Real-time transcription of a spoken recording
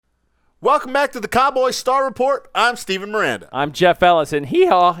Welcome back to the Cowboys Star Report. I'm Steven Miranda. I'm Jeff Ellis, and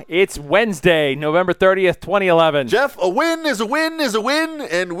hee-haw, it's Wednesday, November 30th, 2011. Jeff, a win is a win is a win,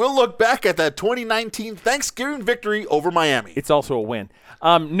 and we'll look back at that 2019 Thanksgiving victory over Miami. It's also a win.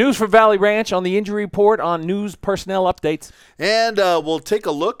 News from Valley Ranch on the injury report on news personnel updates. And we'll take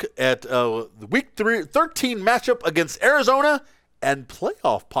a look at the Week 13 matchup against Arizona and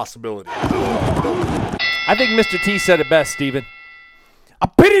playoff possibility. I think Mr. T said it best, Steven. I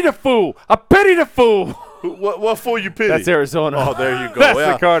pity the fool. I pity the fool. What fool you pity? That's Arizona. Oh, there you go. That's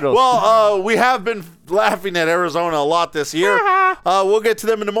yeah. the Cardinals. Well, we have been laughing at Arizona a lot this year. We'll get to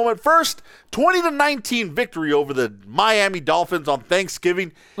them in a moment. First, 20-19 victory over the Miami Dolphins on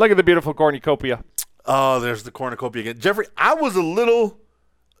Thanksgiving. Look at the beautiful cornucopia. Oh, there's the cornucopia again. Jeffrey, I was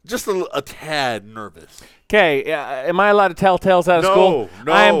just a tad nervous. Okay, am I allowed to tell tales out of school?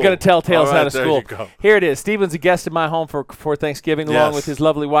 No. I am going to tell tales All right, out of there school. you go. Here it is. Steven's a guest in my home for Thanksgiving, along Yes. with his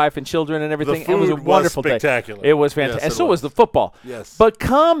lovely wife and children and everything. The It was a food was wonderful spectacular. day. It was fantastic. Yes, and so it was the football. Yes. But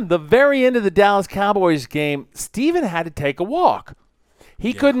come the very end of the Dallas Cowboys game, Steven had to take a walk.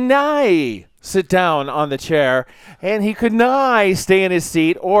 He could nigh sit down on the chair, and he could nigh stay in his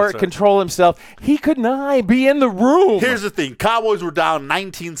seat or That's right. control himself. He could nigh be in the room. Here's the thing. Cowboys were down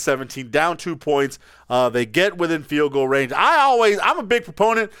 19-17, down 2 points. They get within field goal range. I'm a big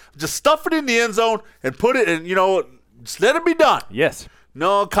proponent. Just stuff it in the end zone and put it in, just let it be done. Yes.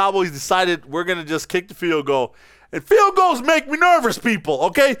 No, Cowboys decided we're going to just kick the field goal. And field goals make me nervous, people,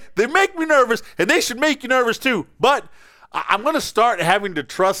 okay? They make me nervous, and they should make you nervous too. But I'm going to start having to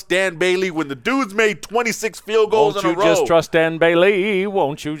trust Dan Bailey when the dude's made 26 field goals Won't in a you row. just trust Dan Bailey?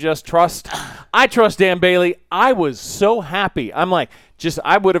 Won't you just trust? I trust Dan Bailey. I was so happy. I'm like,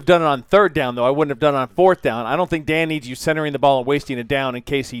 I would have done it on third down, though. I wouldn't have done it on fourth down. I don't think Dan needs you centering the ball and wasting it down in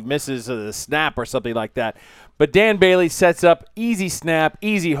case he misses a snap or something like that. But Dan Bailey sets up easy snap,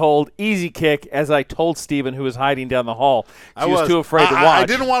 easy hold, easy kick, as I told Steven, who was hiding down the hall. He was too afraid to watch. I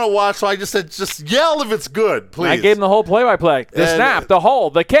didn't want to watch, so I just said, just yell if it's good, please. I gave him the whole play-by-play. The snap, the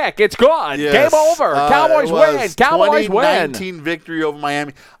hold, the kick. It's gone. Yes. Game over. Cowboys win. Cowboys win. 2019 victory over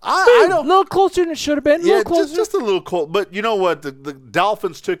Miami. A little closer than it should have been. Yeah, closer. just a little cold. But you know what? The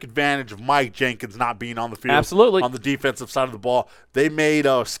Dolphins took advantage of Mike Jenkins not being on the field. Absolutely. On the defensive side of the ball. They made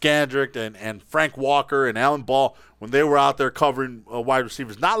Skandrick and Frank Walker and Alan Ball, when they were out there covering wide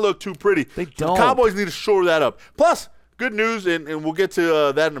receivers, not look too pretty. They So don't. the Cowboys need to shore that up. Plus, good news, and we'll get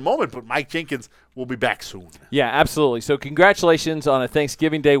to that in a moment, but Mike Jenkins will be back soon. Yeah, absolutely. So congratulations on a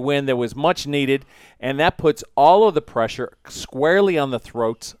Thanksgiving Day win that was much needed, and that puts all of the pressure squarely on the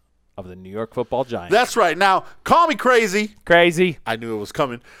throats of the New York Football Giants. That's right. Now, call me crazy. Crazy. I knew it was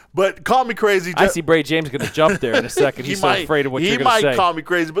coming, but call me crazy. I see Bray James going to jump there in a second. He's so afraid of what you're going to say. He might call me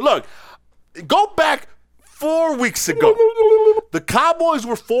crazy, but look, go back 4 weeks ago. The Cowboys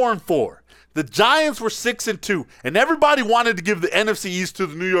were 4-4. The Giants were 6-2, and everybody wanted to give the NFC East to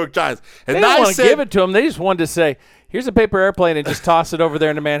the New York Giants. And They didn't want to give it to them. They just wanted to say, here's a paper airplane and just toss it over there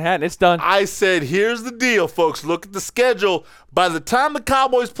into Manhattan. It's done. I said, here's the deal, folks. Look at the schedule. By the time the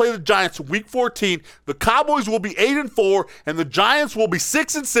Cowboys play the Giants Week 14, the Cowboys will be 8-4, and the Giants will be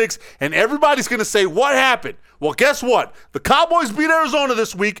 6-6, and everybody's going to say, what happened? Well, guess what? The Cowboys beat Arizona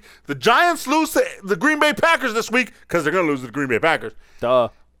this week. The Giants lose to the Green Bay Packers this week because they're going to lose to the Green Bay Packers. Duh.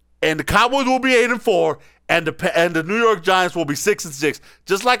 And the Cowboys will be 8-4, and the New York Giants will be 6-6,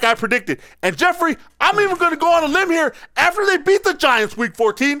 just like I predicted. And Jeffrey, I'm even going to go on a limb here. After they beat the Giants Week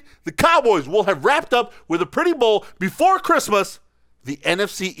 14, the Cowboys will have wrapped up with a pretty bowl before Christmas, the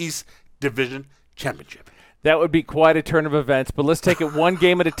NFC East Division Championship. That would be quite a turn of events, but let's take it one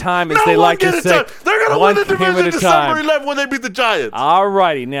game at a time, as they like to say. They're going to win the division December 11th when they beat the Giants. All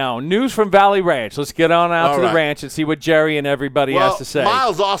righty. Now, news from Valley Ranch. Let's get on out to the ranch and see what Jerry and everybody has to say.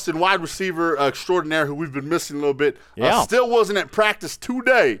 Miles Austin, wide receiver extraordinaire, who we've been missing a little bit, still wasn't at practice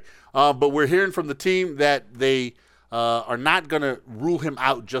today. But we're hearing from the team that they are not going to rule him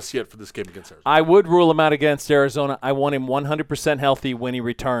out just yet for this game against Arizona. I would rule him out against Arizona. I want him 100% healthy when he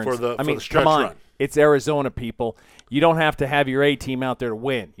returns. For the come stretch on. run. It's Arizona, people. You don't have to have your A team out there to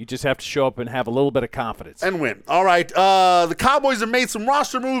win. You just have to show up and have a little bit of confidence. And win. All right. The Cowboys have made some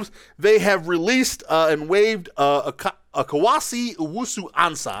roster moves. They have released and waived Kawasi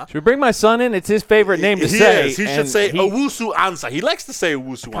Owusu-Ansah. Should we bring my son in? It's his favorite name to say. He should say Owusu-Ansah. He likes to say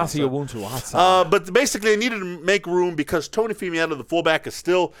Owusu-Ansah. Kawasi Owusu-Ansah. But basically, they needed to make room because Tony Fiumiello, the fullback, is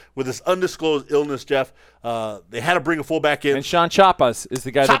still with this undisclosed illness, Jeff. They had to bring a fullback in. And Sean Chapas is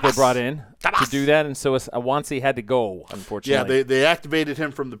the guy that they brought in. to do that, and so Awansi had to go, unfortunately. Yeah, they activated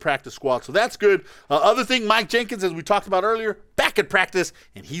him from the practice squad, so that's good. Other thing, Mike Jenkins, as we talked about earlier, back at practice,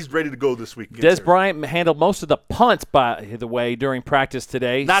 and he's ready to go this week. Des Bryant handled most of the punts, by the way, during practice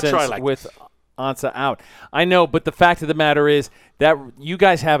today. Not sure I like with Ansah out. I know, but the fact of the matter is that you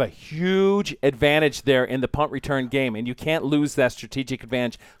guys have a huge advantage there in the punt return game, and you can't lose that strategic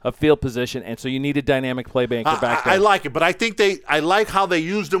advantage of field position, and so you need a dynamic playmaker back there. I like it, but I think I like how they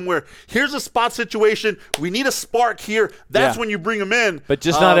used him where here's a spot situation. We need a spark here. That's when you bring him in. But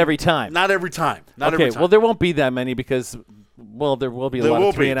just not every time. Not every time. Well, there won't be that many because – there will be a lot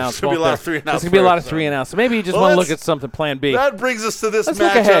of 3-and-outs. There's going to be a lot of 3-and-outs. So maybe you just want to look at something plan B. That brings us to this matchup.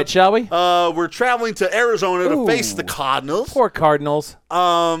 Let's look ahead, shall we? We're traveling to Arizona to face the Cardinals. Poor Cardinals.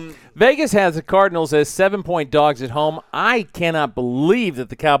 Vegas has the Cardinals as 7-point dogs at home. I cannot believe that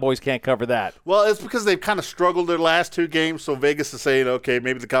the Cowboys can't cover that. Well, it's because they've kind of struggled their last 2 games, so Vegas is saying, okay,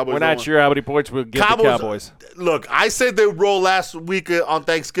 maybe the Cowboys. We're not sure how many points we'll get the Cowboys. Look, I said they would roll last week on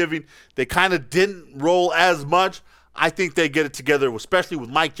Thanksgiving. They kind of didn't roll as much. I think they get it together, especially with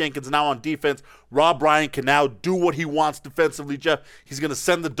Mike Jenkins now on defense. Rob Ryan can now do what he wants defensively, Jeff. He's going to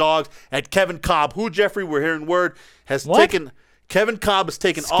send the dogs at Kevin Kolb, who, Jeffrey, we're hearing word, has taken – Kevin Kolb has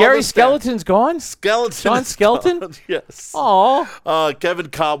taken all the – Scary Skeleton's gone? John Skeleton? Yes. Aw. Kevin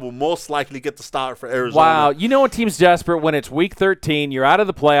Kolb will most likely get the start for Arizona. Wow. You know what team's desperate when it's Week 13, you're out of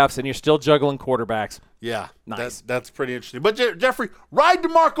the playoffs, and you're still juggling quarterbacks. Yeah, nice. That's pretty interesting. But, Jeffrey, ride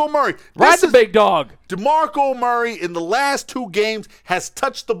DeMarco Murray. Ride the big dog. DeMarco Murray in the last 2 games has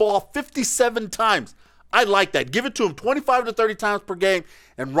touched the ball 57 times. I like that. Give it to him 25 to 30 times per game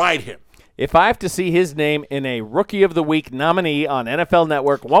and ride him. If I have to see his name in a Rookie of the Week nominee on NFL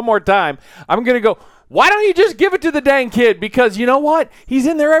Network one more time, I'm going to go, why don't you just give it to the dang kid? Because you know what? He's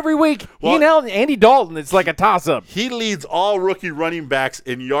in there every week. Well, Andy Dalton, it's like a toss-up. He leads all rookie running backs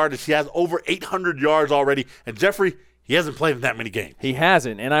in yardage. He has over 800 yards already. And, Jeffrey, he hasn't played in that many games. He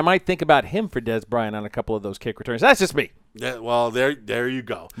hasn't. And I might think about him for Des Bryant on a couple of those kick returns. That's just me. Yeah, well, there you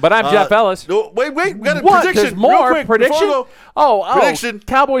go. But I'm Jeff Ellis. No, wait. We got a what? prediction. There's more? Real quick, prediction? Prediction.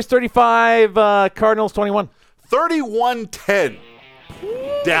 Cowboys 35, Cardinals 21. 31-10.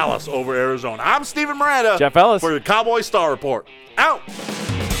 Dallas over Arizona. I'm Steven Miranda. Jeff Ellis. For the Cowboy Star Report. Out.